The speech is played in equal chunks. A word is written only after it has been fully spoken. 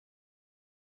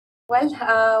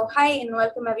Hi and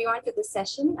welcome everyone to this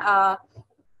session.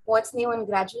 What's new in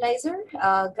Gradualizer?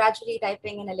 Gradually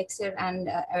typing in Elixir and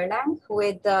Erlang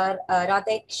with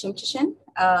Radek.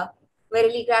 We're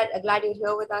really glad you're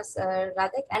here with us,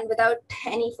 Radek. And without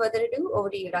any further ado, over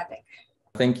to you, Radek.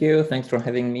 Thank you. Thanks for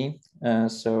having me. I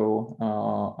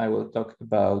will talk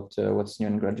about what's new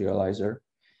in Gradualizer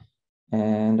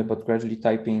and about gradually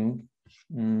typing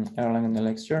Erlang and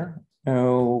Elixir.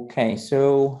 Okay,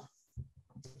 so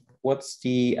what's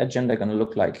the agenda going to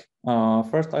look like?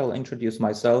 First, I'll introduce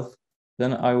myself.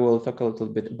 Then I will talk a little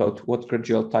bit about what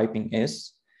gradual typing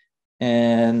is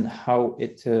and how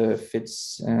it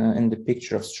fits in the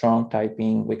picture of strong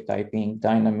typing, weak typing,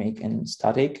 dynamic, and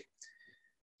static.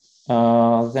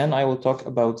 Then I will talk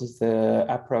about the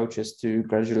approaches to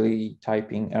gradually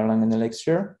typing Erlang and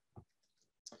Elixir,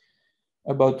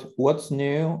 about what's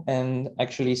new and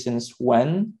actually since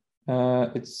when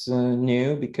it's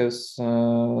new, because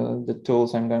the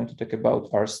tools I'm going to talk about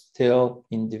are still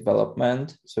in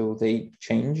development, so they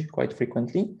change quite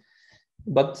frequently.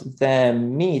 But the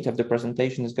meat of the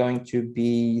presentation is going to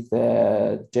be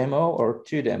the demo or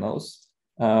two demos,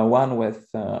 one with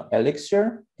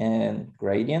Elixir and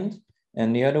Gradient,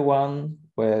 and the other one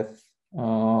with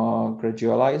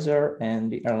Gradualizer and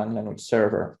the Erlang language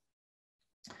server.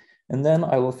 And then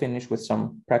I will finish with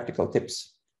some practical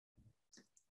tips.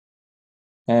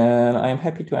 And I'm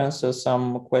happy to answer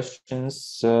some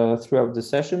questions throughout the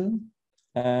session,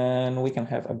 and we can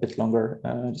have a bit longer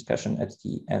discussion at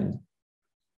the end.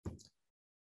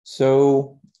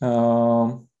 So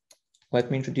let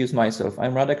me introduce myself.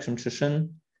 I'm Radek.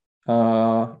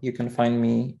 You can find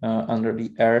me under the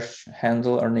Ersh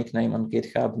handle or nickname on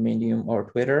GitHub, Medium, or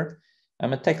Twitter.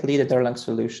 I'm a tech lead at Erlang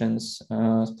Solutions,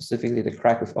 specifically the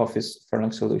Krakow office for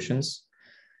Erlang Solutions.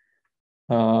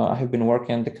 I have been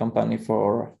working at the company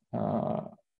for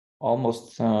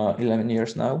almost 11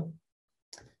 years now.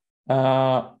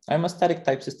 I'm a static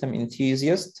type system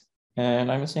enthusiast,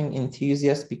 and I'm saying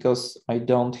enthusiast because I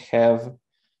don't have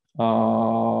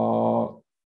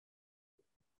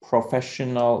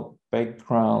professional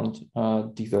background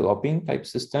developing type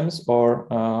systems or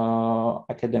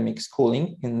academic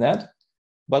schooling in that.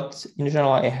 But in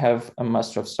general, I have a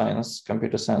Master of Science,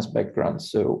 Computer Science background.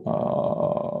 So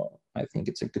I think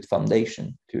it's a good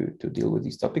foundation to deal with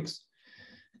these topics.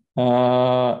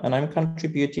 And I'm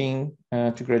contributing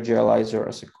to Gradualizer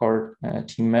as a core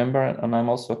team member, and I'm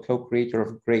also a co-creator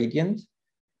of Gradient,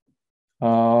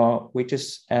 which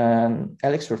is an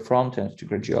Elixir frontend to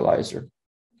Gradualizer.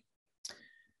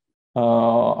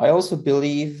 I also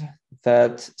believe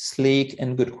that sleek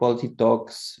and good quality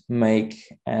docs make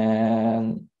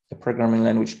a programming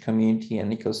language community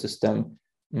and ecosystem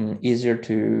easier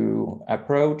to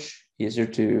approach, easier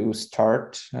to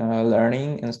start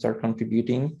learning and start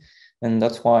contributing. And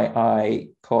that's why I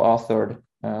co-authored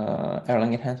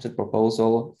Erlang Enhanced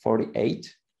Proposal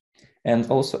 48 and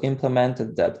also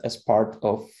implemented that as part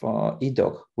of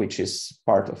eDoc, which is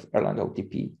part of Erlang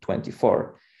OTP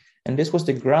 24. And this was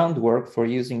the groundwork for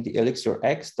using the Elixir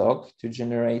X doc to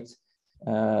generate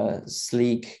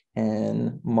sleek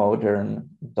and modern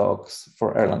docs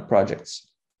for Erlang projects.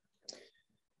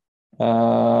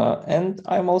 And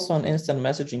I'm also an instant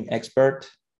messaging expert,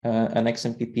 an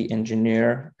XMPP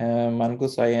engineer.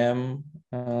 Mongoose, I am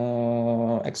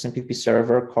XMPP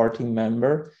server core team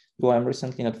member, though I'm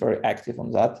recently not very active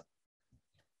on that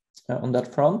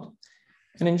front.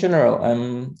 And in general,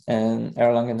 I'm an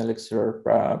Erlang and Elixir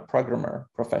programmer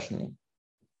professionally.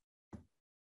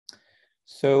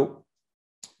 So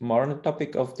more on the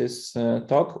topic of this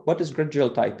talk, what is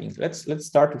gradual typing? Let's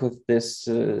start with this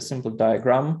simple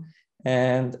diagram.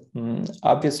 And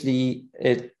obviously,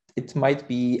 it might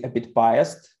be a bit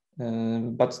biased,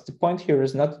 but the point here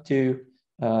is not to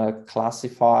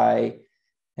classify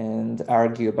and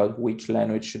argue about which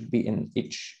language should be in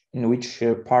which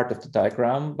part of the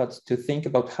diagram, but to think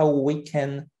about how we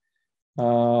can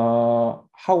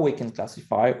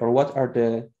classify, or what are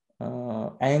the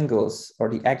angles or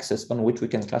the axes on which we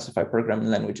can classify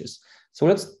programming languages. So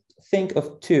let's think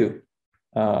of two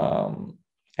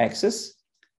axes.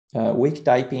 Weak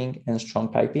typing and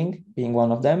strong typing being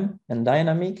one of them, and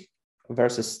dynamic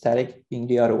versus static being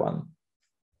the other one.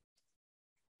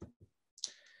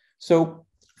 So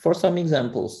for some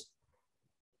examples,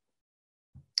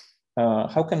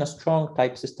 how can a strong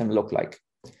type system look like?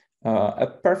 A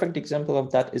perfect example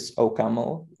of that is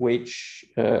OCaml, which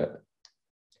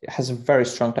has a very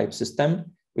strong type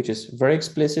system, which is very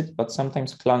explicit, but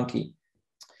sometimes clunky.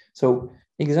 So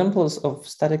examples of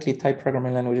statically typed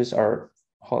programming languages are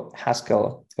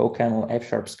Haskell, OCaml,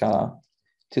 F# Scala,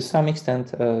 to some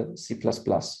extent C++.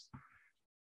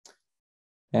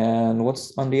 And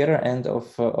what's on the other end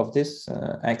of this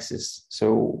axis?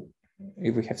 So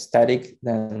if we have static,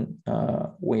 then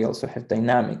we also have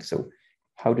dynamic. So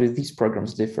how do these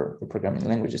programs differ, the programming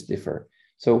languages differ?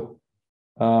 So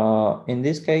in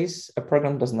this case, a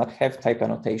program does not have type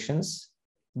annotations,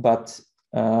 but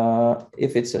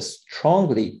if it's a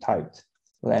strongly typed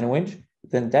language,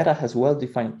 then data has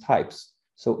well-defined types.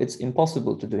 So it's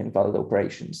impossible to do invalid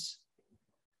operations.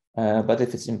 But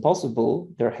if it's impossible,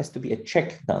 there has to be a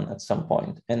check done at some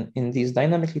point. And in these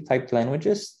dynamically typed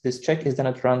languages, this check is done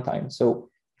at runtime. So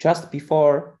just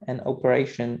before an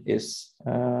operation is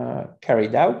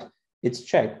carried out, it's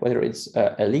checked whether it's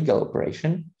a legal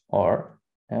operation or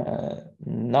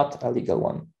not a legal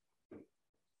one.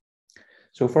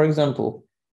 So for example,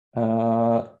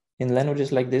 in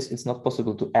languages like this, it's not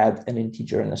possible to add an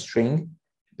integer and a string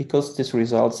because this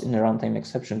results in a runtime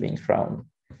exception being thrown.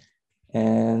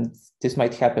 And this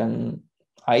might happen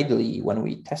idly when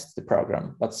we test the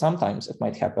program, but sometimes it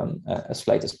might happen as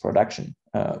late as production,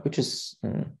 which is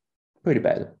pretty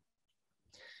bad.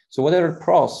 So what are the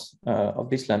pros of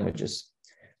these languages?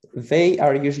 They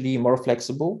are usually more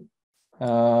flexible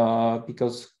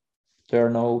because there are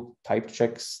no type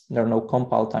checks, there are no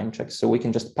compile time checks, so we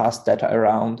can just pass data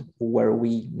around where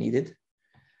we need it.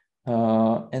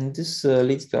 And this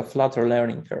leads to a flatter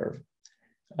learning curve.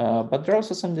 But there are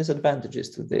also some disadvantages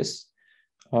to this.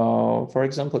 For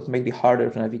example, it may be harder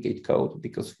to navigate code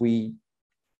because we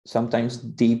sometimes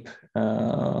deep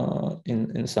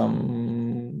in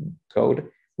some code,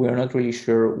 we are not really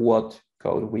sure what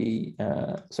code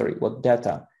what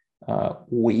data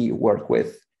we work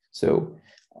with. So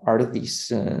are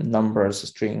these numbers,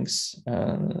 strings,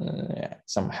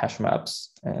 some hash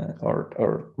maps,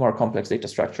 or more complex data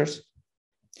structures?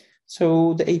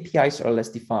 So the APIs are less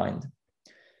defined.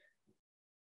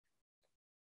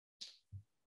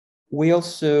 We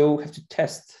also have to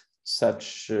test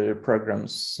such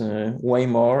programs way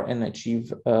more and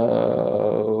achieve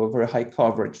very high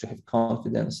coverage to have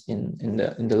confidence in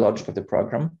the logic of the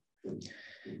program.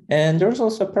 And there's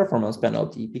also a performance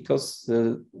penalty because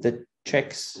the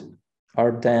checks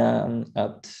are done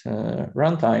at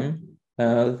runtime.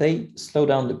 They slow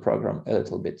down the program a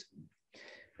little bit.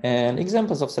 And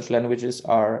examples of such languages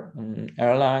are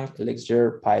Erlang,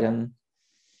 Elixir, Python,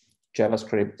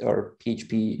 JavaScript, or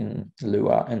PHP in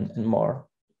Lua, and more.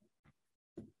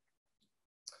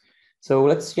 So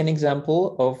let's see an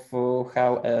example of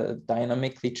how a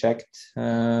dynamically checked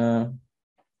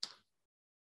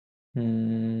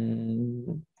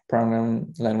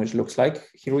programming language looks like.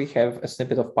 Here we have a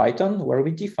snippet of Python where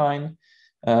we define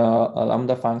a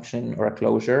Lambda function or a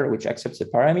closure which accepts a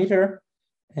parameter,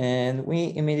 and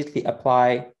we immediately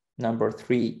apply number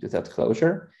 3 to that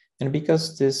closure. And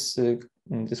because this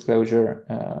closure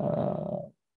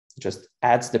just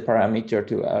adds the parameter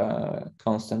to a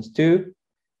constant 2,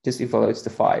 this evaluates the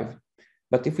 5.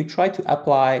 But if we try to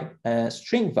apply a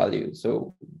string value,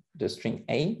 so the string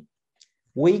A,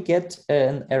 we get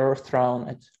an error thrown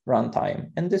at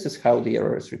runtime. And this is how the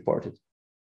error is reported.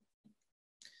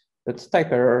 That's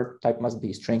type error, type must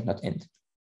be string, not int.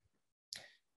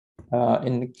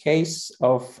 In the case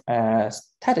of a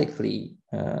statically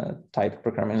typed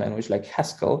programming language like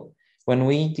Haskell, when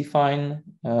we define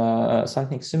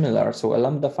something similar, so a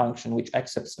Lambda function which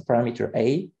accepts a parameter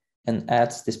A and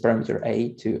adds this parameter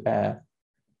A to a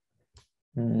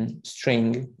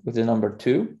string with the number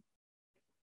 2,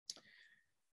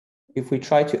 if we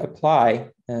try to apply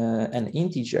an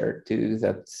integer to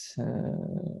that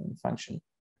function,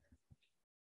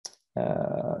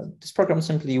 this program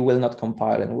simply will not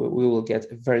compile, and we will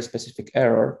get a very specific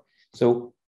error.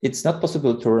 So it's not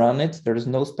possible to run it. There is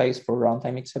no space for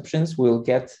runtime exceptions. We'll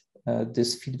get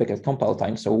this feedback at compile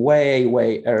time, so way,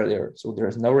 way earlier. So there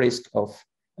is no risk of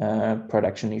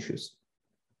production issues.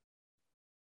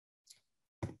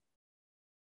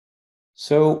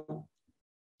 So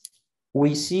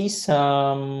we see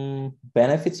some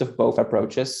benefits of both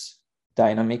approaches,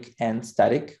 dynamic and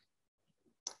static.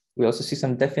 We also see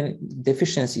some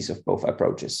deficiencies of both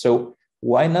approaches. So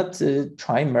why not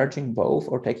try merging both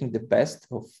or taking the best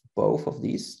of both of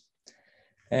these?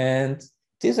 And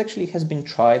this actually has been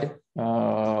tried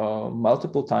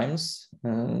multiple times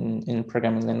in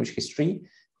programming language history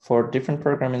for different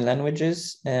programming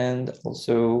languages, and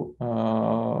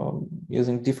also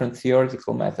using different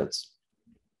theoretical methods.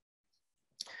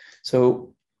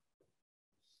 So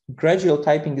gradual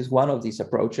typing is one of these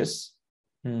approaches,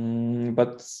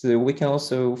 but we can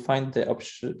also find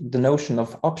the notion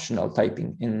of optional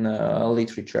typing in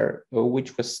literature,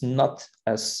 which was not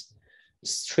as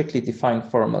strictly defined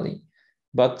formally.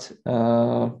 But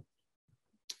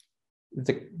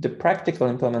the practical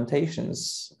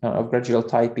implementations of gradual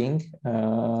typing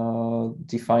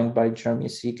defined by Jeremy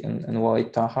Sieg and Wally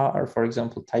Taha are, for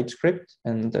example, TypeScript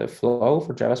and Flow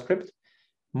for JavaScript,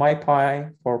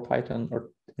 MyPy for Python, or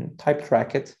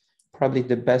TypeTracket, probably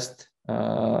the best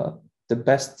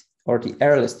or the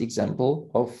earliest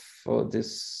example of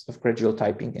gradual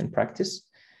typing in practice.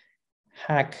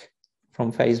 Hack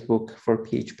from Facebook for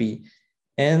PHP,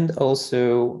 and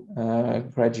also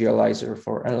Gradualizer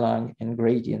for Erlang, and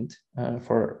Gradient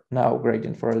for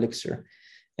Elixir.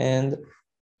 And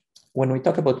when we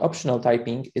talk about optional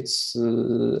typing, it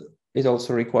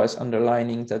also requires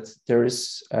underlining that there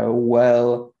is a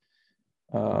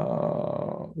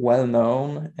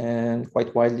well-known and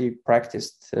quite widely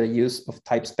practiced use of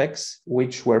type specs,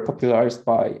 which were popularized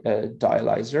by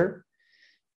Dialyzer,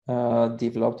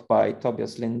 developed by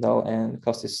Tobias Lindahl and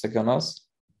Kostis Sagonos.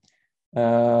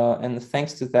 And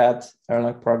thanks to that,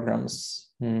 Erlang programs,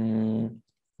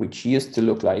 which used to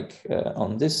look like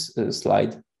on this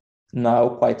slide, now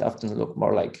quite often look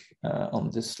more like on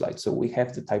this slide. So we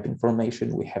have the type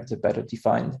information, we have the better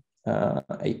defined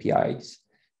APIs,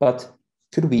 but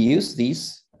could we use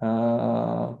these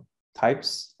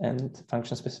types and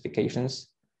function specifications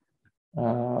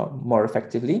more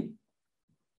effectively?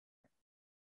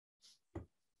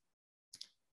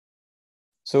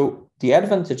 So the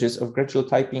advantages of gradual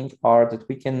typing are that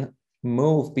we can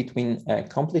move between a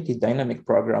completely dynamic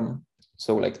program,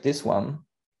 so like this one,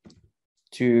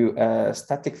 to a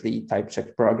statically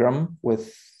type-checked program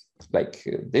with like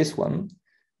this one,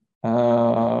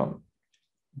 but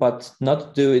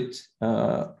not do it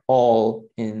all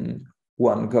in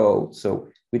one go. So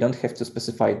we don't have to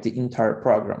specify the entire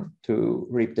program to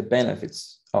reap the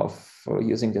benefits of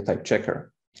using the type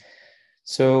checker.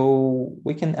 So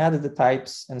we can add the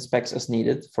types and specs as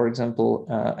needed. For example,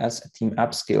 as a team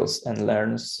upskills and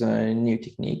learns new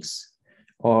techniques,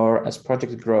 or as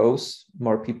project grows,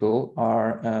 more people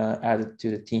are added to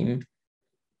the team,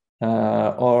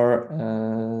 or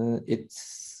it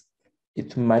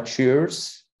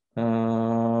matures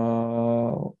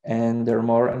and there are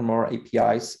more and more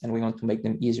APIs, and we want to make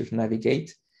them easier to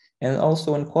navigate. And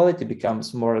also when quality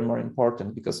becomes more and more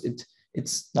important, because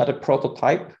it's not a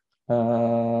prototype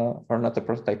or not a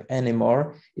prototype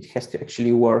anymore. It has to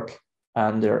actually work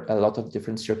under a lot of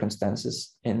different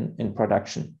circumstances in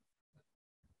production.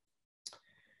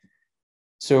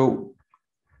 So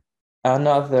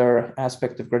another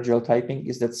aspect of gradual typing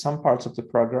is that some parts of the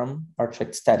program are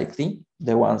checked statically,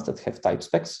 the ones that have type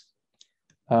specs.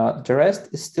 The rest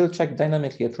is still checked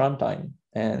dynamically at runtime,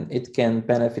 and it can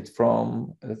benefit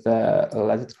from the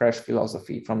let it crash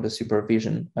philosophy, from the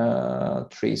supervision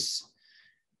trees,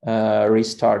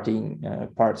 restarting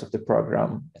parts of the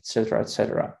program, etc.,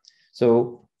 etc.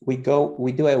 So we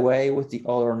do away with the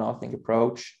all or nothing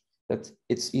approach, that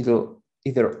it's either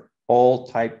all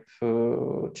type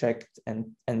checked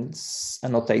and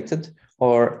annotated,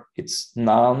 or it's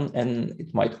none and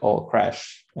it might all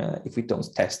crash if we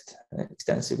don't test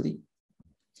extensively.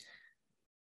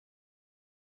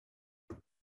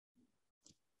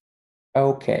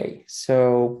 Okay,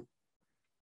 so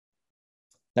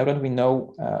now that we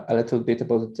know a little bit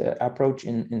about the approach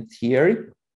in theory,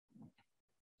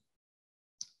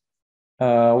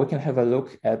 we can have a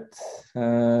look at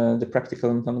the practical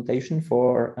implementation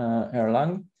for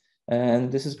Erlang.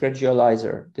 And this is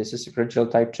Gradualizer. This is a gradual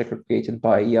type checker created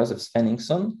by Josef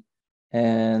Svenningsson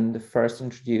and first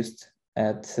introduced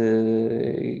at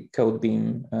Code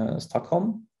Beam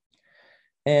Stockholm.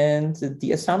 And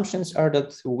the assumptions are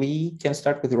that we can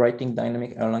start with writing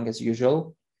dynamic Erlang as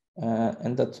usual,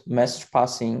 and that message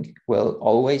passing will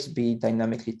always be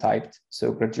dynamically typed.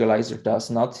 So Gradualizer does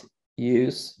not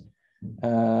use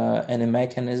any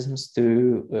mechanisms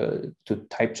to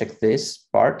type check this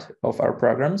part of our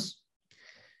programs.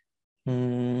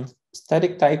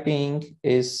 Static typing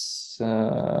is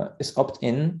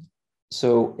opt-in,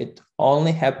 so it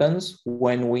only happens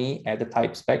when we add a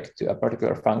type spec to a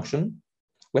particular function.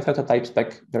 Without a type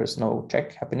spec, there's no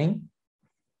check happening.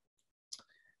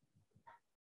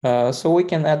 So we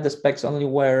can add the specs only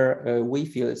where we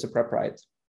feel it's appropriate.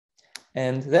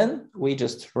 And then we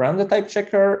just run the type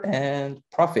checker and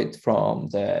profit from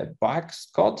the bugs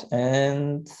caught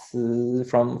and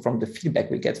from the feedback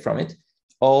we get from it,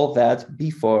 all that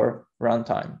before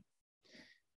runtime.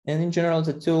 And in general,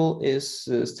 the tool is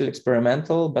still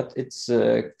experimental, but it's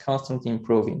constantly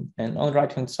improving. And on the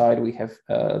right-hand side, we have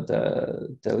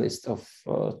the list of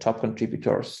top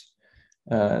contributors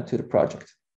to the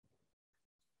project.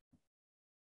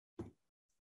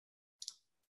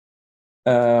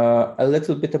 A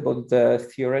little bit about the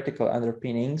theoretical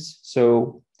underpinnings.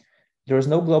 So there is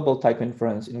no global type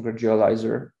inference in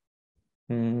Gradualizer,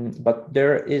 but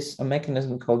there is a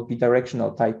mechanism called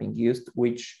bidirectional typing used,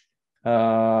 which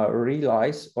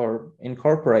relies or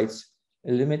incorporates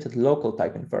a limited local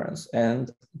type inference,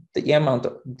 and the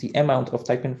amount of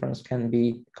type inference can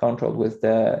be controlled with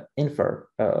the infer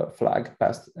flag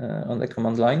passed on the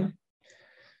command line.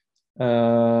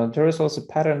 There is also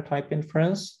pattern type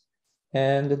inference,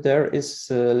 and there is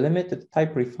limited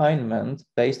type refinement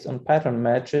based on pattern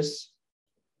matches,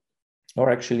 or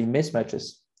actually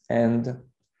mismatches, and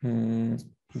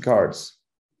guards.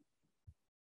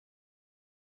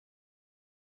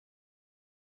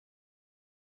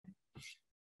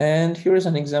 And here is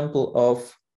an example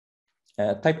of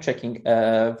type checking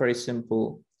a very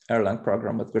simple Erlang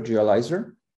program with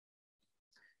Gradualizer.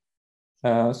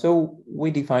 So we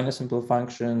define a simple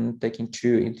function taking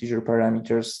 2 integer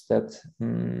parameters that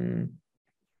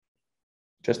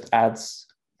just adds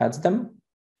them.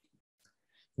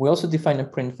 We also define a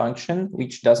print function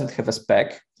which doesn't have a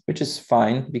spec, which is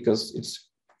fine because it's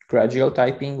gradual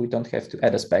typing. We don't have to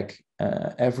add a spec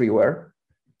everywhere.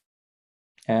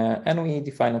 And we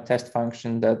define a test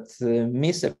function that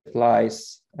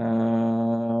misapplies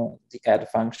the add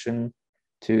function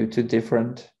to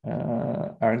different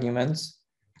arguments,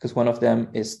 because one of them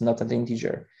is not an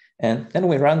integer. And then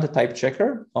we run the type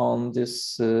checker on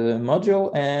this module,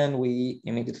 and we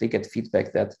immediately get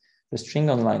feedback that the string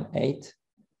on line 8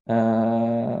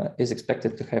 is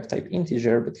expected to have type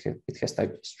integer, but it has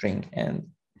type string, and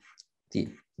the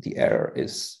error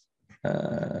is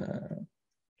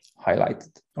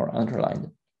highlighted or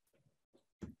underlined.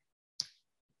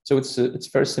 So it's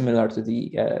very similar to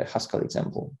the Haskell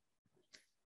example.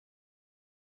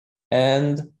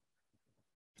 And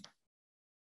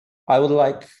I would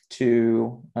like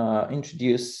to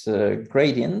introduce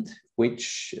Gradient,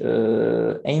 which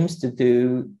aims to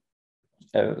do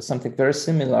something very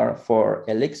similar for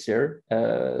Elixir.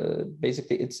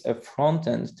 Basically, it's a front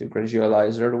end to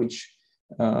Gradualizer, which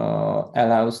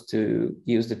allows to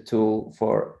use the tool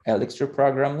for Elixir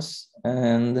programs,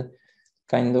 and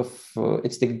kind of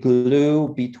it's the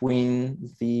glue between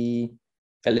the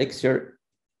Elixir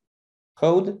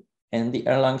code and the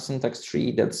Erlang syntax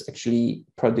tree that's actually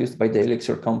produced by the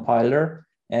Elixir compiler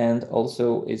and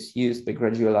also is used by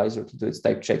Gradualizer to do its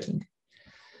type checking.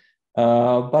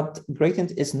 But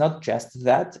Gradient is not just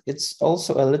that, it's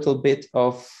also a little bit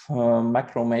of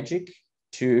macro magic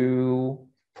to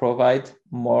provide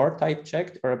more type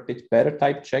checked or a bit better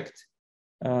type checked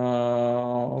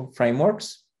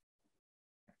frameworks.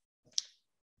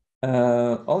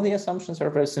 All the assumptions are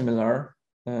very similar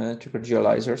to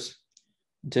Gradualizers.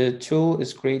 The tool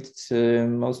is created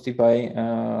mostly by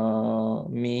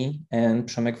me and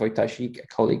Przemek Wojtasik, a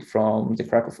colleague from the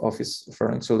Krakow office of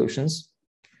Erlang Solutions.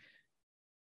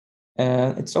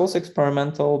 And it's also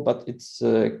experimental, but it's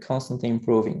constantly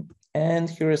improving. And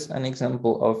here is an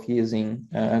example of using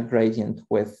Gradient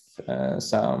with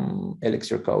some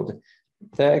Elixir code.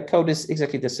 The code is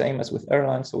exactly the same as with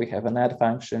Erlang, so we have an add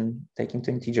function taking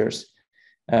 2 integers.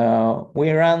 We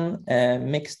run a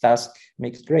mixed task,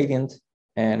 mixed gradient,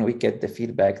 and we get the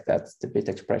feedback that the bit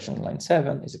expression in line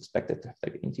 7 is expected to have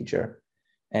type integer,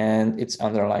 and it's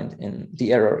underlined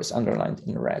the error is underlined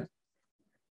in red.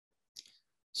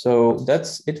 So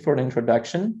that's it for the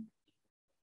introduction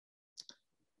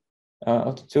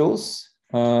of the tools.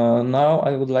 Now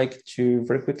I would like to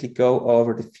very quickly go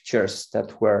over the features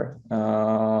that were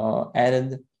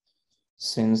added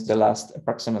since the last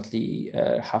approximately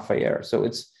half a year. So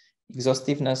it's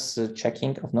exhaustiveness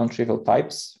checking of non-trivial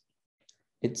types.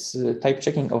 It's type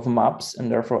checking of maps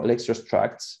and therefore Elixir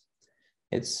structs.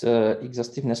 It's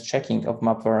exhaustiveness checking of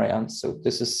map variants. So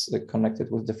this is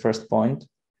connected with the first point,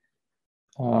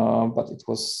 but it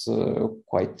was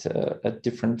quite a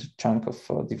different chunk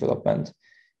of development.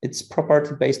 It's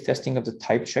property-based testing of the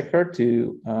type checker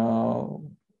to,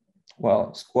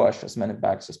 well, squash as many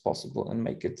bugs as possible and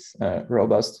make it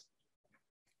robust,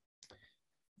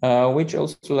 which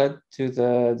also led to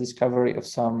the discovery of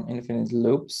some infinite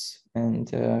loops and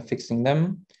fixing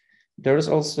them. There is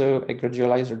also a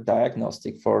Gradualizer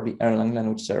diagnostic for the Erlang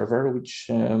language server, which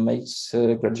makes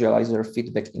Gradualizer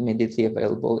feedback immediately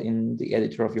available in the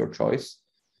editor of your choice,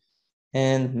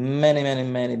 and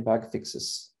many bug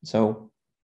fixes. So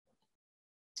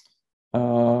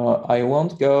I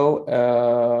won't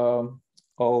go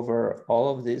over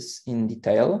all of this in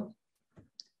detail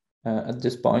at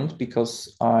this point,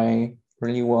 because I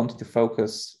really want to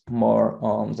focus more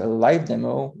on the live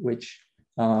demo, which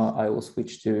I will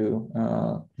switch to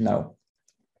now.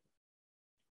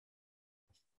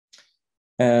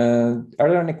 Are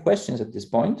there any questions at this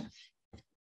point?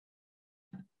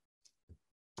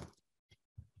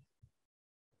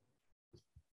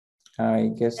 I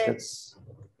guess that's...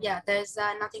 Yeah, there's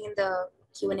nothing in the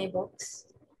Q&A box.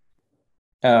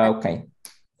 Okay,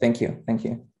 thank you.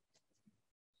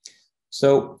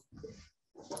 So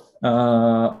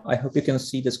I hope you can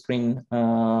see the screen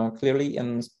clearly,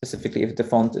 and specifically if the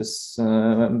font is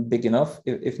big enough.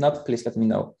 If not, please let me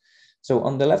know. So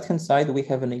on the left-hand side, we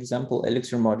have an example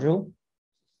Elixir module.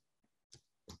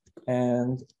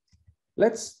 And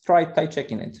let's try type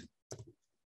checking it.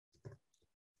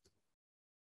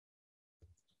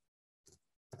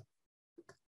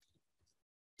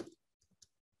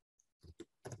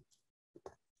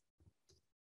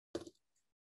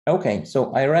 Okay,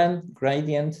 so I ran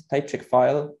gradient type check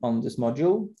file on this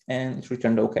module and it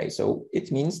returned okay. So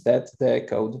it means that the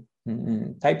code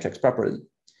type checks properly.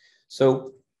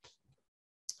 So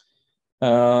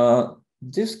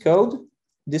this code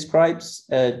describes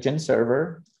a gen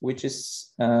server, which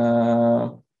is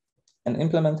an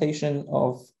implementation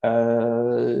of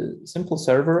a simple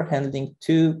server handling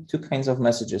two kinds of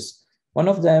messages. One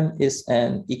of them is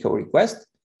an echo request.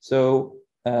 So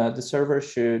the server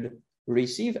should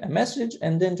receive a message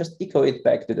and then just echo it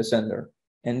back to the sender.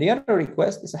 And the other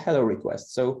request is a hello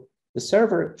request. So the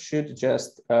server should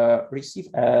just receive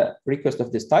a request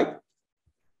of this type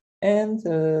and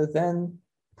then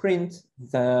print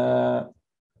the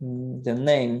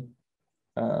name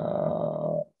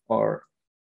or,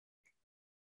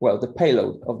 well, the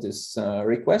payload of this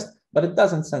request, but it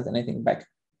doesn't send anything back.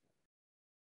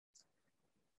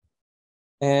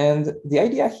 And the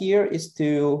idea here is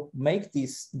to make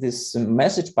this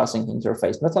message passing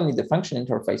interface, not only the function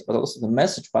interface, but also the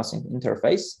message passing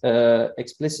interface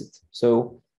explicit.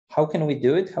 So how can we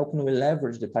do it? How can we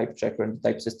leverage the type checker and the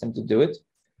type system to do it?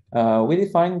 We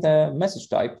define the message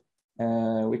type,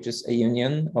 which is a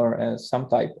union or some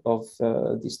type of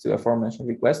these two aforementioned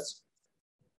requests.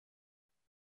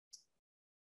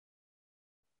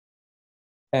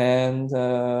 And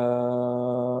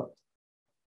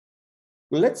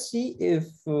let's see if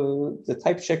the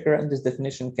type checker and this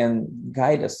definition can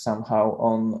guide us somehow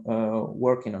on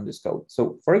working on this code.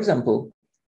 So for example,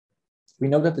 we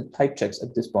know that it type checks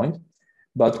at this point,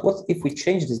 but what if we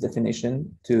change this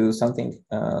definition to something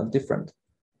different?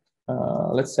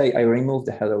 Let's say I remove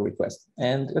the hello request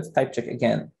and let's type check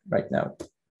again right now.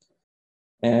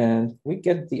 And we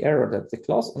get the error that the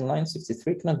clause on line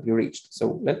 63 cannot be reached.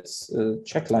 So let's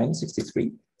check line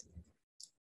 63.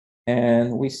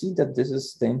 And we see that this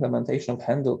is the implementation of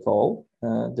handle call,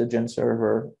 the gen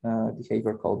server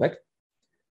behavior callback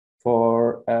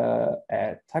for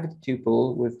a tagged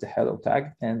tuple with the hello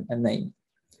tag and a name.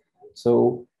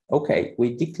 So, okay,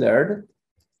 we declared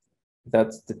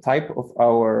that the type of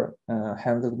our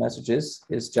handled messages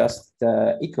is just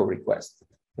the echo request.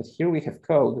 But here we have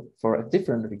code for a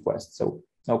different request. So,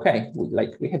 okay,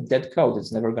 we have dead code.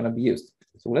 It's never going to be used.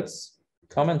 So let's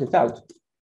comment it out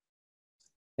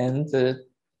and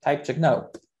type check now.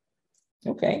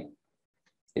 Okay,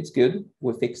 it's good.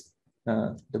 We fixed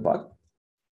the bug.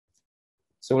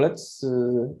 So let's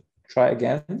try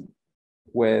again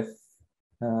with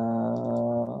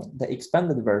the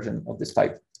expanded version of this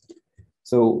type.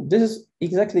 So this is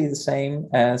exactly the same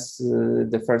as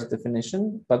the first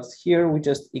definition, but here we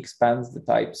just expand the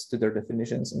types to their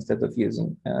definitions instead of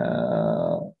using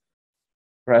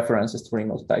references to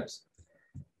remote types.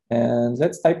 And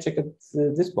let's type check at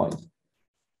this point.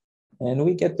 And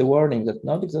we get the warning that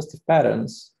not exhaustive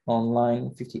patterns on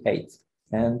line 58.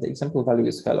 And the example value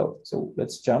is hello. So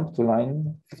let's jump to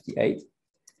line 58.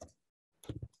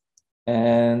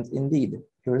 And indeed,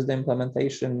 here's the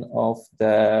implementation of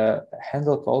the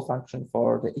handle call function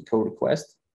for the echo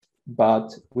request,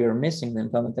 but we're missing the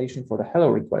implementation for the hello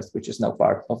request, which is now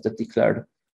part of the declared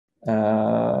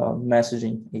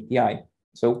messaging API.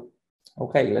 So,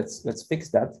 okay, let's fix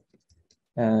that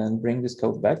and bring this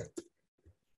code back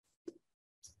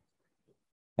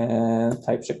and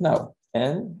type check now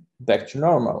and back to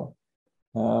normal.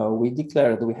 We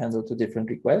declared that we handle two different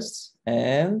requests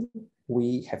and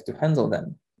we have to handle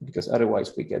them, because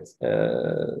otherwise we get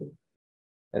an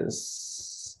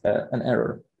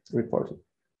error reported.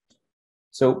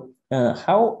 So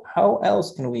how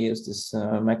else can we use this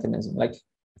mechanism? Like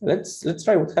let's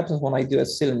try what happens when I do a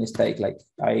silly mistake, like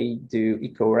I do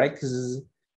echo rex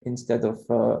instead of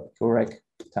echo rec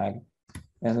tag,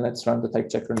 and let's run the type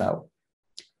checker now.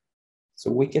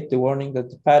 So we get the warning that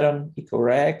the pattern echo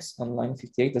rex on line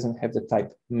 58 doesn't have the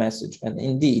type message, and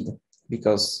indeed,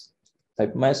 because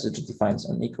type message defines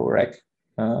an echo rec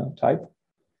type.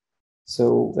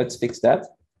 So let's fix that.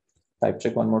 Type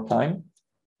check one more time,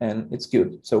 and it's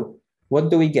good. So what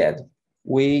do we get?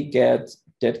 We get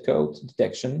dead code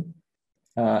detection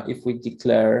if we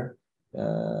declare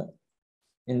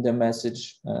in the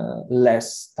message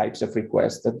less types of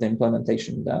requests that the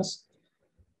implementation does.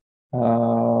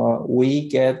 We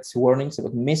get warnings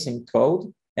about missing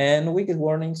code, and we get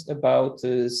warnings about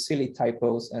silly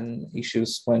typos and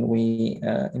issues when we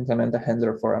implement a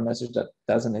handler for a message that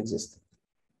doesn't exist.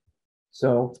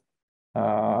 So,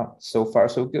 so far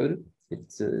so good.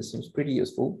 It seems pretty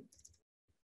useful.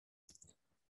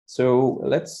 So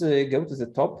let's go to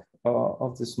the top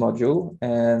of this module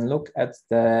and look at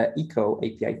the echo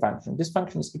API function. This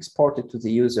function is exported to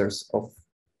the users of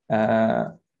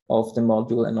the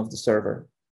module and of the server.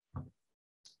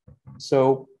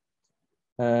 So,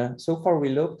 so far we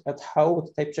looked at how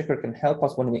the type checker can help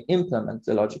us when we implement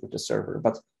the logic of the server,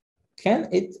 but can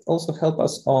it also help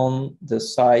us on the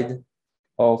side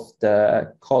of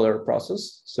the caller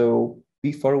process? So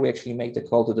before we actually make the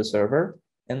call to the server,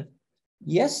 and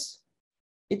yes,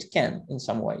 it can in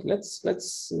some way.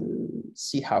 Let's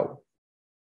see how.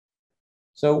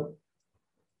 So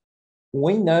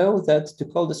we know that to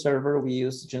call the server, we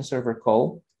use genserver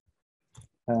call.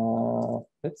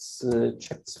 Let's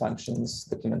check this function's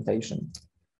documentation.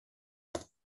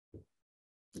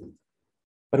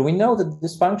 But we know that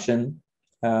this function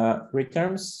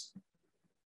returns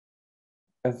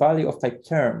a value of type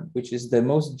term, which is the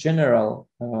most general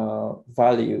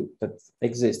value that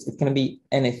exists. It can be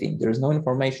anything. There is no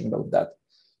information about that.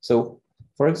 So,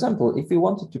 for example, if we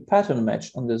wanted to pattern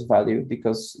match on this value,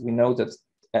 because we know that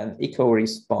an echo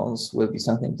response will be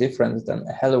something different than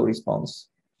a hello response,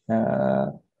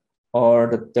 or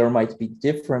that there might be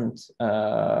different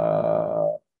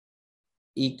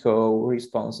echo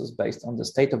responses based on the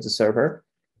state of the server,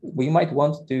 we might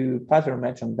want to pattern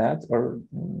match on that, or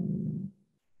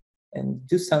and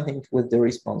do something with the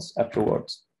response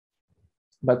afterwards.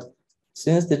 But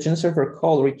since the genserver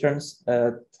call returns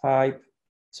a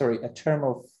term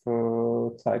of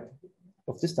type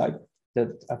of this type,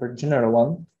 that our general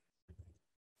one,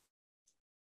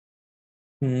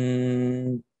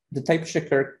 the type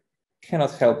checker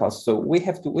cannot help us. So we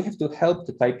have to help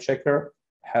the type checker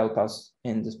help us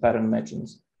in this pattern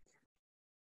matchings.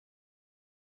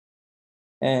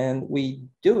 And we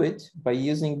do it by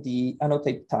using the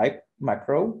annotate type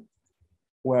macro,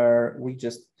 where we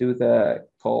just do the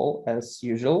call as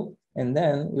usual. And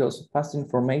then we also pass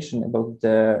information about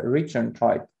the return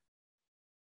type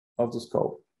of this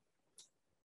call.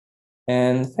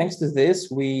 And thanks to this,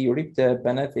 we reap the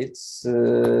benefits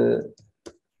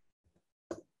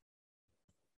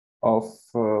of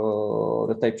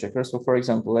the type checker. So for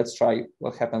example, let's try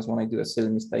what happens when I do a silly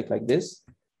mistake like this.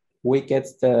 We get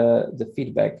the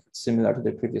feedback similar to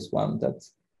the previous one, that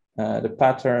the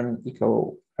pattern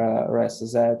echo res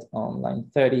z on line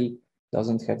 30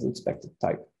 doesn't have the expected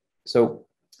type. So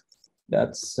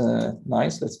that's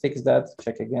nice. Let's fix that,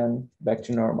 check again, back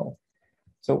to normal.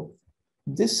 So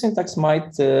this syntax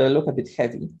might look a bit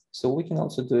heavy. So we can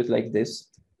also do it like this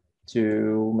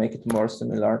to make it more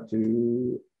similar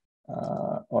to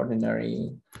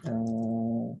ordinary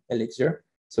Elixir.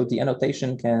 So the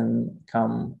annotation can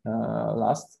come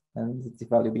last and the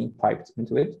value being piped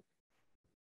into it.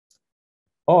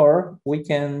 Or we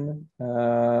can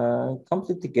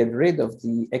completely get rid of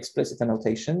the explicit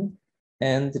annotation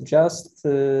and just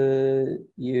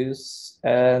use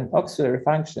an auxiliary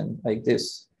function like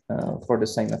this for the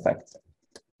same effect.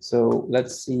 So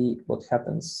let's see what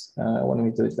happens when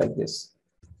we do it like this.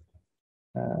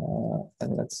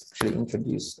 And let's actually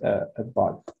introduce a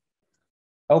bug.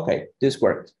 Okay, this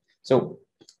worked. So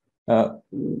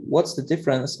what's the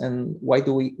difference, and why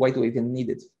do we even need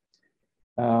it?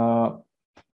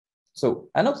 So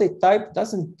annotate type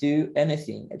doesn't do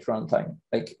anything at runtime.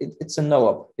 Like it's a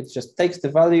no-op. It just takes the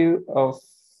value of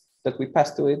that we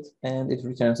pass to it and it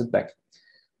returns it back.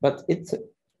 But it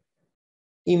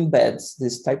embeds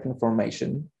this type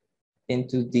information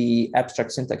into the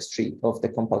abstract syntax tree of the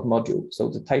compiled module, so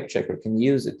the type checker can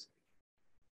use it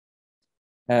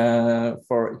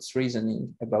for its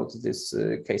reasoning about this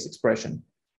case expression.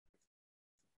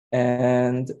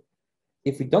 And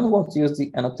if we don't want to use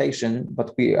the annotation,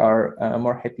 but we are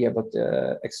more happy about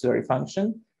the auxiliary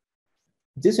function,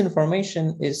 this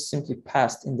information is simply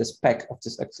passed in the spec of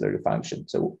this auxiliary function.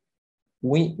 So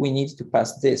we need to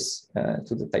pass this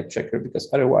to the type checker, because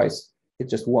otherwise it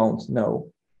just won't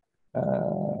know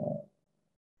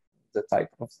the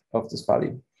type of this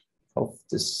value, of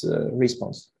this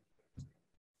response.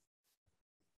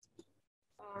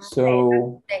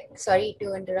 So, sorry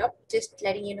to interrupt, just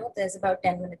letting you know there's about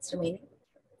 10 minutes remaining.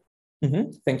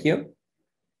 Thank you.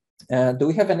 Do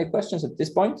we have any questions at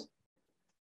this point?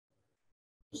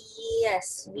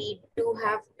 Yes, we do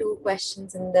have 2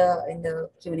 questions in the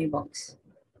Q&A box.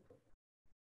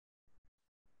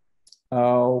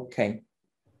 Okay,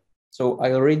 so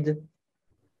I'll read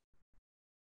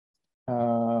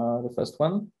the first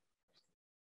one.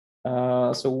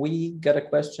 So we got a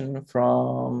question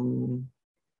from,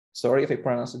 sorry if I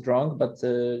pronounce it wrong, but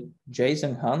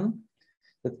Jason Han,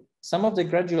 that some of the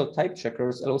gradual type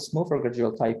checkers allow smoother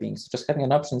gradual typing, just having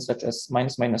an option such as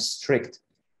 -- strict.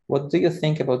 What do you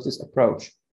think about this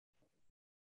approach?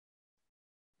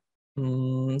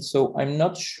 So I'm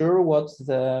not sure what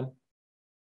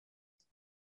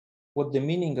the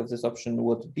meaning of this option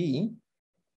would be,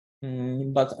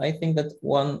 but I think that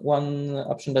one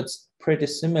option that's pretty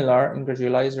similar in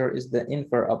Gradualizer is the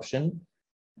infer option.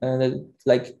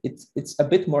 Like it's a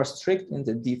bit more strict in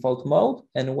the default mode,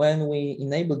 and when we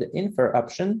enable the infer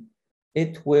option,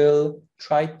 it will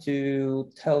try to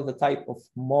tell the type of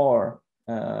more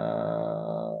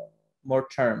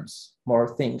terms,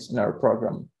 more things in our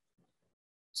program.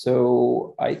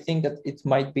 So I think that it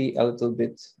might be a little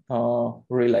bit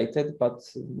related, but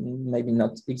maybe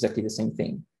not exactly the same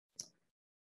thing.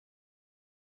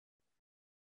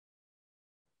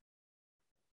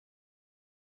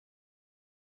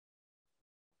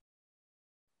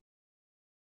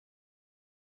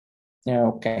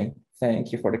 Okay,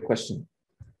 thank you for the question.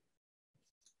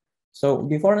 So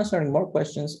before answering more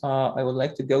questions, I would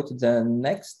like to go to the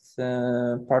next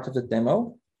part of the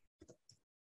demo,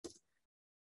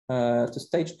 to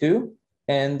stage 2.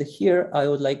 And here I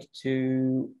would like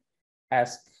to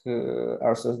ask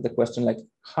ourselves the question, like,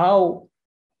 how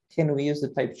can we use the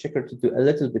type checker to do a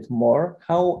little bit more?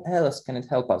 How else can it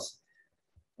help us?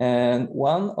 And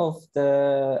one of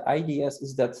the ideas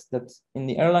is that in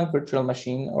the Erlang virtual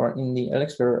machine or in the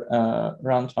Elixir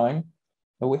runtime,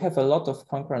 we have a lot of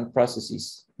concurrent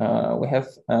processes. We have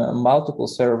multiple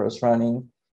servers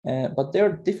running, but there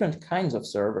are different kinds of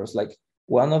servers. Like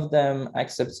one of them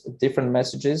accepts different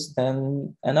messages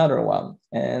than another one.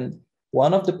 And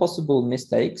one of the possible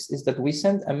mistakes is that we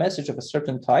send a message of a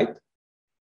certain type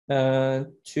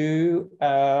to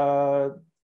a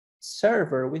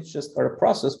server or a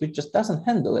process which just doesn't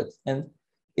handle it, and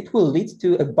it will lead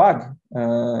to a bug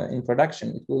in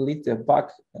production. It will lead to a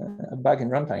bug in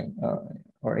runtime,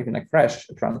 or even a crash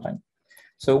at runtime.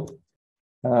 So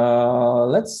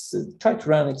let's try to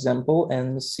run an example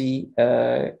and see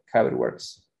how it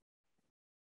works.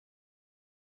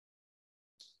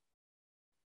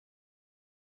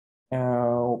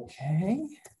 Okay.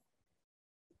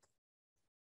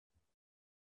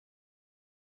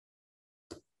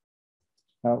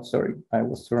 Oh, sorry, I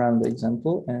was to run the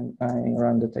example and I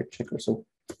run the type checker. So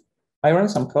I run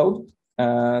some code,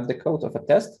 the code of a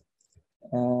test.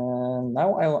 And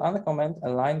now I will uncomment a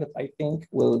line that I think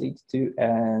will lead to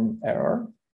an error.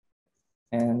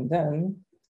 And then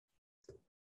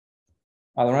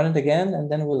I'll run it again, and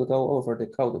then we'll go over the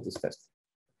code of this test.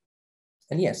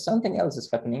 And yes, something else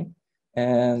is happening.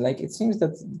 And like it seems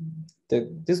that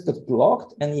this got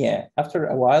blocked. And yeah, after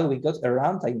a while, we got a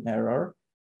runtime error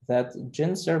that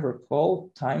gen server call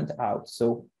timed out.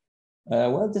 So,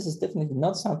 well, this is definitely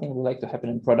not something we like to happen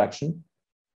in production.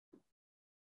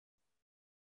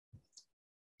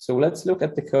 So let's look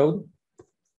at the code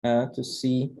to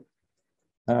see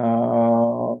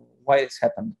why it's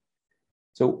happened.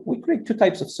 So we create two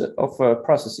types of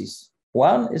processes.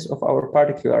 One is of our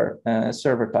particular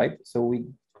server type. So we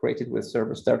create it with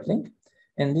server start link.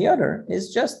 And the other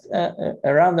is just a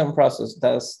random process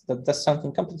that does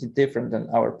something completely different than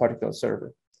our particular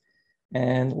server.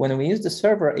 And when we use the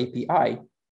server API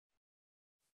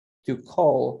to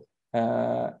call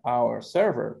our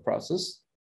server process,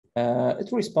 it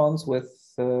responds with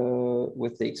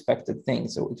the expected thing.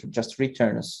 So it just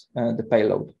returns the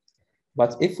payload.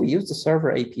 But if we use the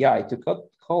server API to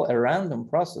call a random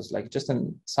process, like just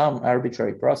some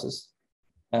arbitrary process,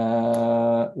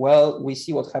 well, we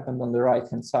see what happened on the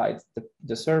right-hand side.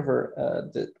 The server,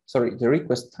 the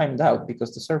request timed out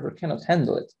because the server cannot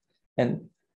handle it. And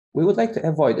we would like to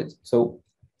avoid it. So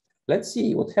let's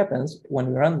see what happens when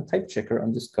we run the type checker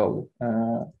on this code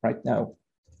right now.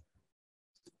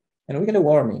 And we get a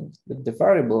warning that the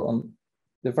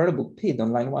variable PID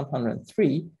on line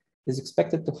 103 is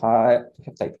expected to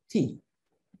have type T,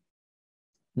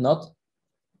 not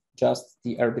just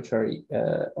the arbitrary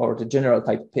or the general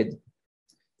type PID.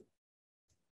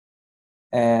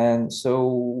 And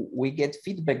so we get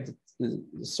feedback that,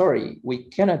 sorry, we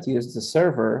cannot use the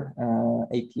server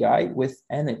API with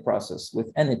any process,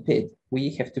 with any PID. We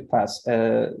have to pass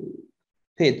a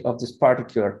PID of this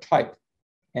particular type.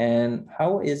 And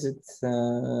how is it,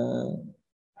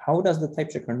 how does the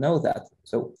type checker know that?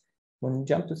 So when we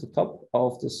jump to the top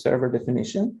of the server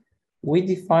definition, we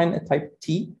define a type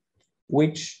T,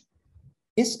 which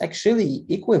is actually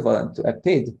equivalent to a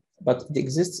PID but it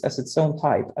exists as its own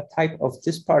type, a type of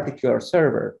this particular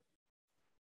server.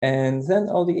 And then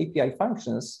all the API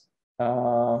functions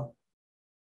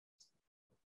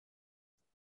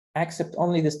accept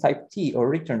only this type T or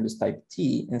return this type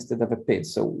T instead of a PID.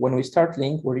 So when we start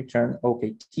link, we return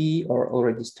OK T or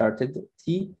already started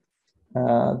T.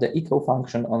 The echo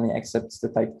function only accepts the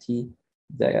type T.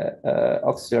 The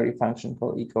auxiliary function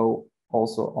called echo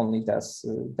also only does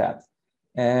that.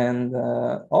 And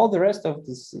all the rest of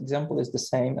this example is the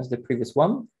same as the previous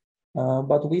one.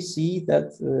 But we see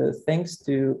that thanks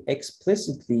to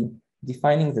explicitly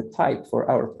defining the type for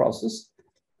our process,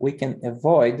 we can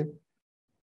avoid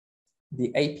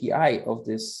the API of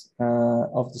this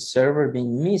of the server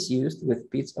being misused with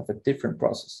bits of a different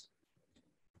process.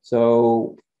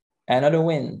 So another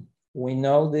win. We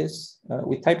know this.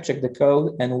 We type check the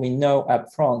code, and we know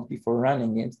upfront before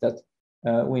running it that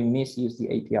we misuse the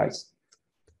APIs.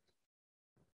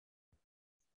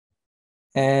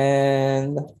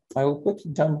 And I will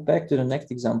quickly jump back to the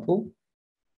next example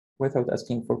without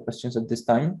asking for questions at this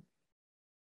time.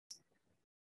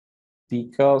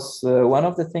 Because one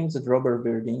of the things that Robert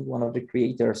Birding, one of the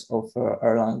creators of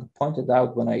Erlang, pointed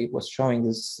out when I was showing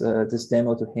this, this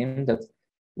demo to him, that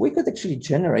we could actually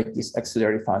generate these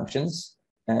auxiliary functions.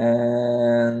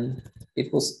 And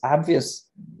it was obvious,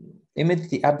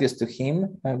 immediately obvious to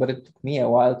him, but it took me a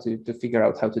while to figure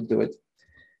out how to do it.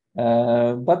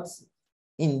 But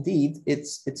indeed,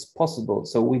 it's possible.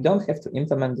 So we don't have to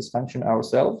implement this function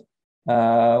ourselves.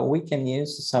 We can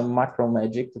use some macro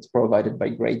magic that's provided by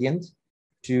Gradient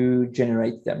to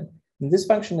generate them. And this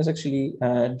function is actually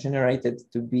generated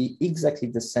to be exactly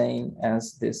the same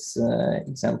as this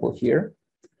example here.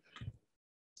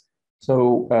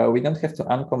 So we don't have to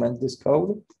uncomment this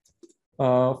code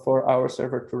for our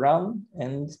server to run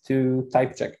and to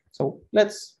type check. So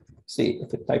let's see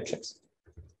if it type checks.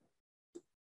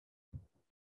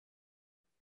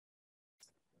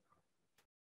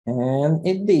 And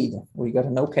it did. We got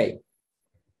an OK.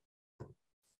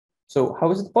 So how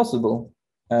is it possible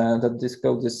that this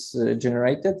code is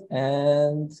generated?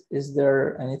 And is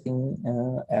there anything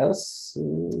else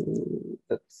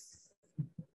that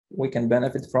we can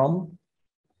benefit from?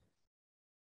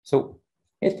 So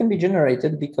it can be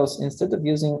generated because instead of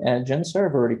using a gen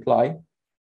server reply,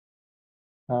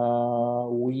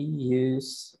 we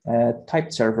use a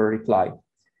type server reply.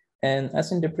 And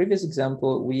as in the previous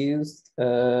example, we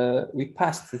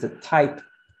passed the type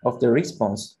of the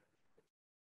response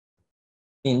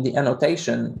in the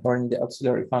annotation or in the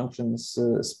auxiliary functions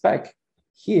spec.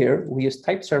 Here, we use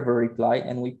type server reply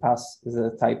and we pass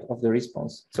the type of the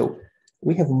response. So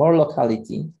we have more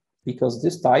locality because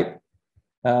this type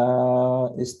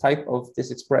is type of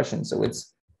this expression. So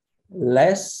it's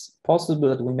less possible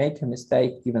that we make a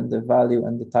mistake given the value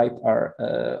and the type are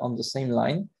on the same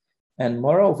line. And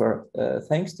moreover,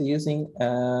 thanks to using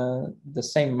the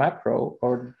same macro,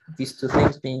 or these two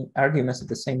things being arguments of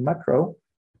the same macro,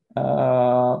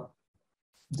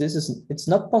 it's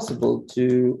not possible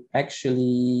to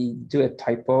actually do a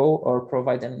typo or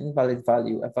provide an invalid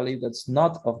value, a value that's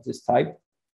not of this type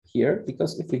here,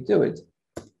 because if we do it,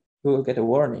 we will get a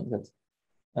warning that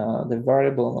the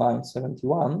variable in line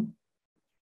 71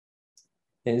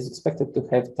 is expected to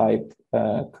have type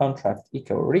contract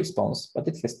echo response, but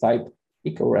it has type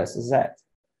echo res z,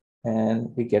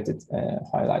 and we get it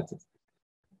highlighted.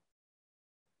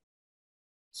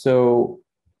 So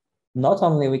not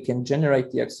only we can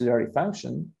generate the auxiliary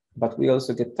function, but we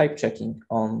also get type checking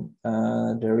on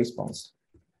the response.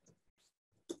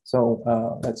 So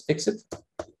let's fix it.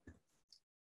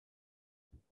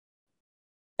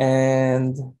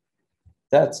 And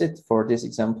that's it for this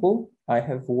example. I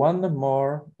have one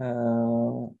more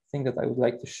thing that I would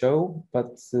like to show,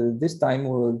 but this time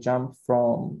we'll jump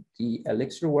from the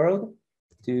Elixir world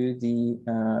to the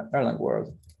Erlang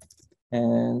world.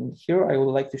 And here I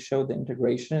would like to show the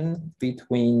integration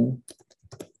between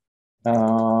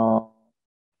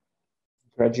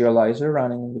Gradualizer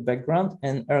running in the background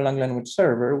and Erlang language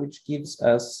server, which gives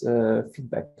us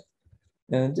feedback.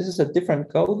 And this is a different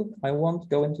code. I won't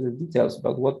go into the details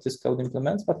about what this code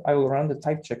implements, but I will run the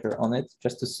type checker on it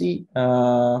just to see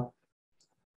what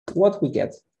we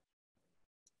get.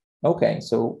 Okay,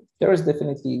 so there is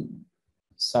definitely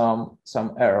some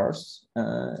errors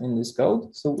in this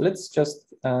code. So let's just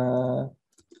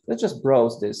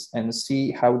browse this and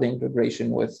see how the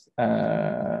integration with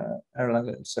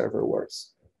Erlang server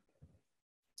works.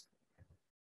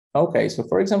 Okay, so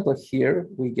for example, here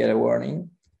we get a warning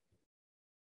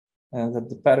that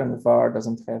the pattern var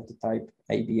doesn't have the type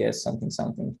ABS something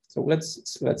something. So let's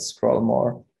scroll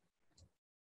more.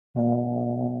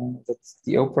 That's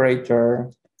the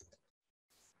operator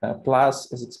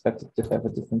plus is expected to have a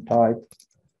different type.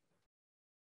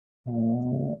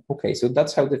 Okay, so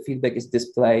that's how the feedback is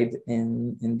displayed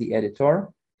in the editor.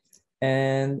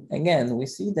 And again, we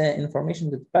see the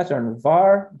information that pattern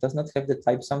var does not have the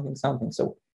type something something.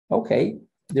 So, okay,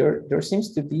 there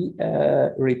seems to be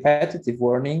a repetitive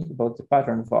warning about the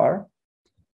pattern var.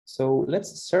 So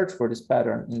let's search for this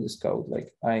pattern in this code.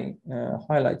 Like I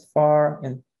highlight var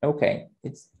and okay,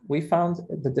 we found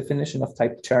the definition of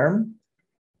type term,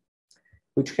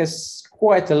 which has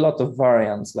quite a lot of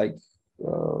variants, like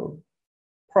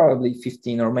probably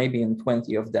 15 or maybe in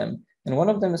 20 of them. And one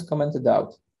of them is commented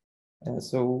out.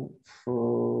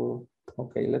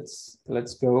 Okay, let's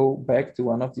go back to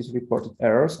one of these reported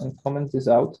errors and comment this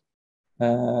out.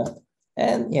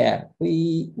 And yeah,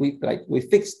 we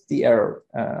fixed the error.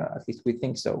 At least we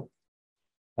think so,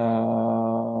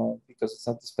 because it's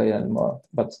not displayed anymore.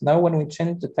 But now when we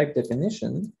change the type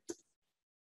definition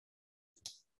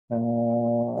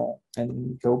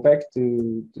and go back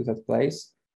to that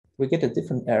place, we get a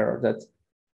different error. That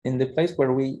in the place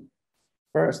where we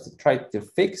first tried to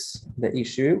fix the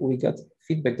issue, we got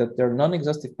feedback that there are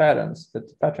non-exhaustive patterns, that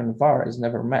the pattern var is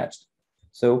never matched.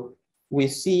 So we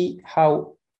see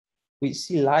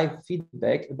live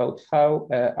feedback about how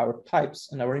our types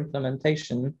and our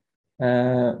implementation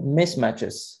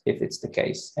mismatches if it's the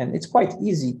case. And it's quite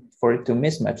easy for it to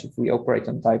mismatch if we operate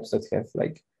on types that have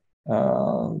like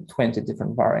 20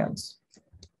 different variants.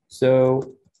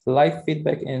 So live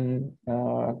feedback in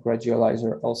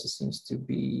Gradualizer also seems to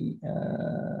be,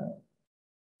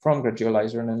 from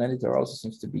Gradualizer and an editor also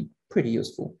seems to be pretty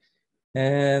useful.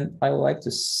 And I would like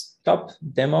to stop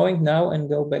demoing now and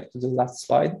go back to the last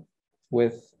slide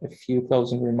with a few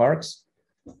closing remarks.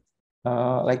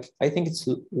 I think it's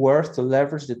worth to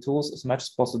leverage the tools as much as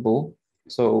possible.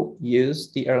 So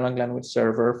use the Erlang language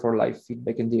server for live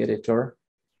feedback in the editor.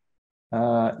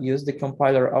 Use the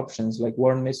compiler options like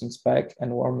warn missing spec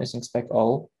and warn missing spec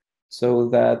all, so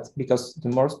that because the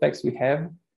more specs we have,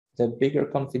 the bigger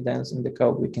confidence in the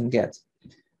code we can get.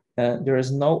 There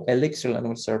is no Elixir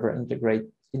language server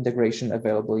integration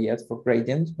available yet for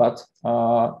Gradient, but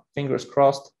fingers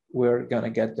crossed, we're gonna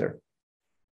get there.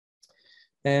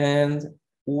 And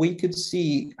we could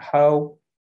see how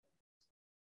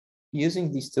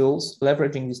using these tools,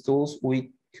 leveraging these tools,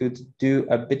 we could do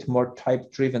a bit more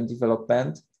type-driven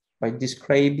development by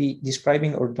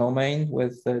describing our domain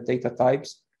with data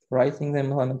types, writing the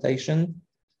implementation,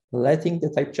 letting the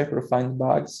type checker find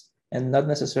bugs, and not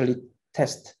necessarily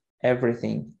test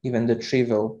everything, even the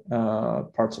trivial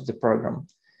parts of the program.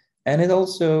 And it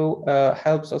also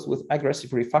helps us with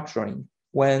aggressive refactoring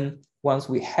once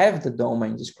we have the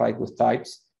domain described with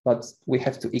types, but we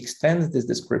have to extend this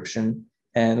description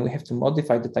and we have to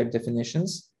modify the type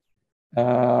definitions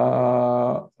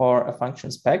or a function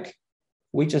spec.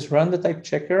 We just run the type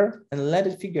checker and let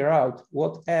it figure out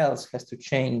what else has to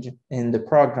change in the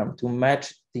program to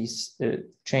match these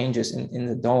changes in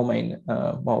the domain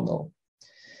model.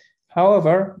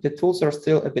 However, the tools are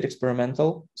still a bit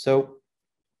experimental. So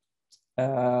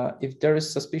if there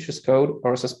is suspicious code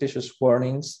or suspicious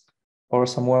warnings, or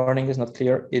some warning is not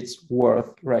clear, it's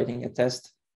worth writing a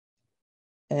test.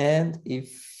 And if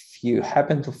you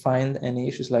happen to find any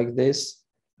issues like this,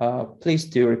 please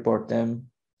do report them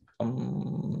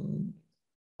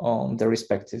on the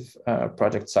respective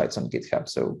project sites on GitHub,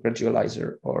 so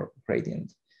Gradualizer or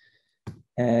Gradient.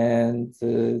 And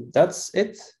that's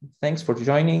it. Thanks for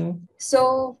joining.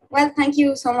 So, well, thank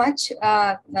you so much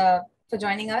for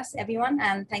joining us, everyone.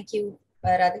 And thank you,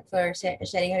 Radek, for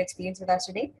sharing your experience with us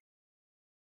today.